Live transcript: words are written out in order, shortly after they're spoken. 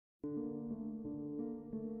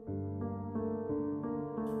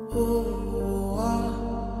I'm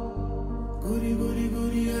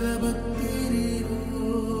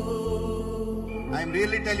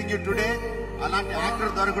really telling you today, అలాంటి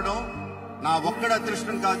actor దొరకడం నా ఒక్కడ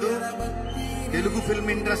అదృష్టం కాదు, తెలుగు ఫిల్మ్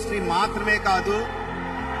ఇండస్ట్రీ మాత్రమే కాదు,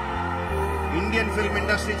 ఇండియన్ ఫిల్మ్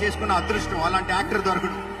ఇండస్ట్రీ చేసుకున్న అదృష్టం అలాంటి యాక్టర్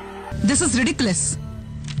దొరకడం. This is ridiculous.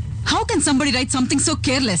 How can somebody write something so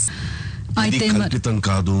careless? ఇది కల్పితం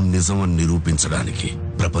కాదు, నిజమని నిరూపించడానికి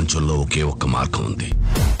ప్రపంచంలో ఒకే ఒక్క మార్గం ఉంది.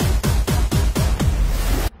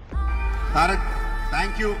 Tarak,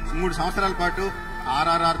 thank you. 3 సంవత్సరాల పాటు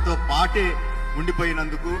RRR తో పాటే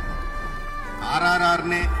ఉండిపోయినందుకు, RRR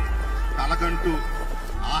నే కలగంటూ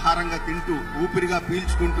ఆహారంగా తింటూ ఊపిరిగా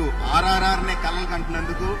పీల్చుకుంటూ RRR నే కలలు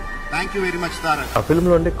కంటున్నందుకు thank you very much Tarak. ఆ ఫిల్మ్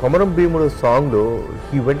లో అంటే కొమరం భీముడు సాంగ్ లో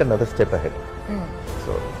he went another step ahead.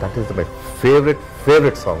 So that is my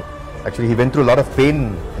favourite song. Actually, he went through a lot of pain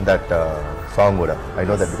in that song. I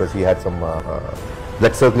know that because he had some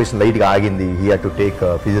blood circulation light agindi. He had to take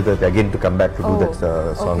physiotherapy again to come back to do that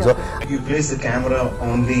song. Okay. So you place the camera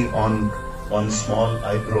only on one small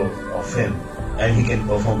eyebrow of him, and he can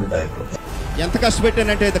perform with eyebrow. ఎంత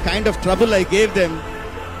కష్టపెట్టానంటే the kind of trouble I gave them.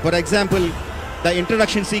 For example, the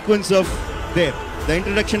introduction sequence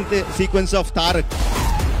of Tarak.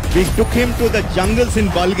 We took him to the jungles in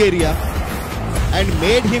Bulgaria and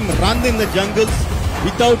made him run in the jungles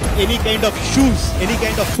without any kind of shoes, any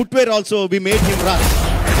kind of footwear also. We made him run.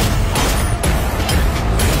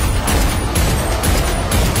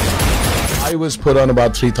 I was put on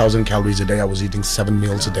about 3,000 calories a day. I was eating 7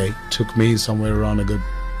 meals a day. Took me somewhere around a good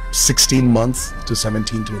 16 months to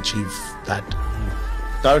 17 to achieve that.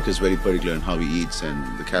 Tarak is very particular in how he eats and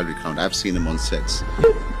the calorie count. I've seen him on sets.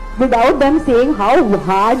 Without them saying how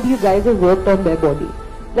hard you guys have worked on their body.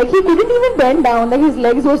 Like he couldn't even bend down, like his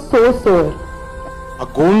legs were so sore. ఆ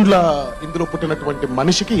గోండ్ల ఇందులో పుట్టినటువంటి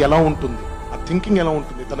మనిషికి ఎలా ఉంటుంది, ఆ thinking ఎలా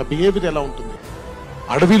ఉంటుంది, తన బిహేవియర్ ఎలా ఉంటుంది,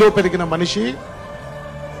 అడవిలో పెరిగిన మనిషి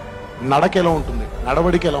నడక ఎలా ఉంటుంది,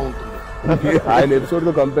 నడవడికి ఎలా ఉంటుంది. ఆయన ఎపిసోడ్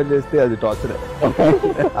తో కంపేర్ చేస్తే అది టార్చర్.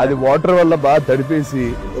 అది వాటర్ వల్ల బాగా తడిపేసి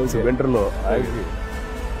వింటర్ లో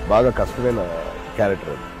బాగా కష్టమైన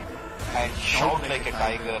character. And shout like a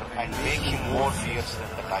tiger and make him more fierce than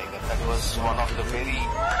the tiger. That was one of the very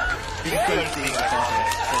difficult things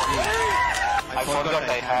I forgot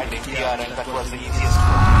I had NTR, and that was the easiest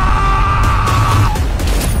one.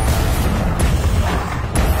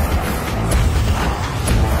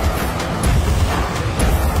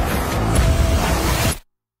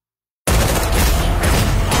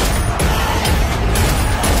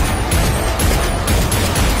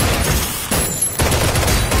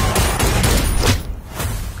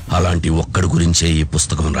 అలాంటి ఒక్కడి గురించే ఈ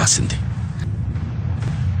పుస్తకం రాసింది.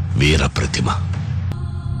 వీర ప్రతిమ.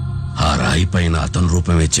 ఆ రాయి పైన అతని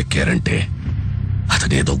రూపమే చెక్కారంటే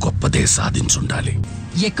అతనేదో గొప్పదే సాధించుండాలి.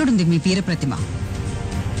 ఎక్కడుంది మీ వీర ప్రతిమ?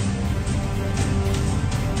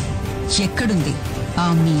 ఎక్కడుంది ఆ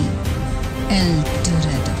మీ ఎల్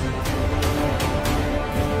డొరాడో?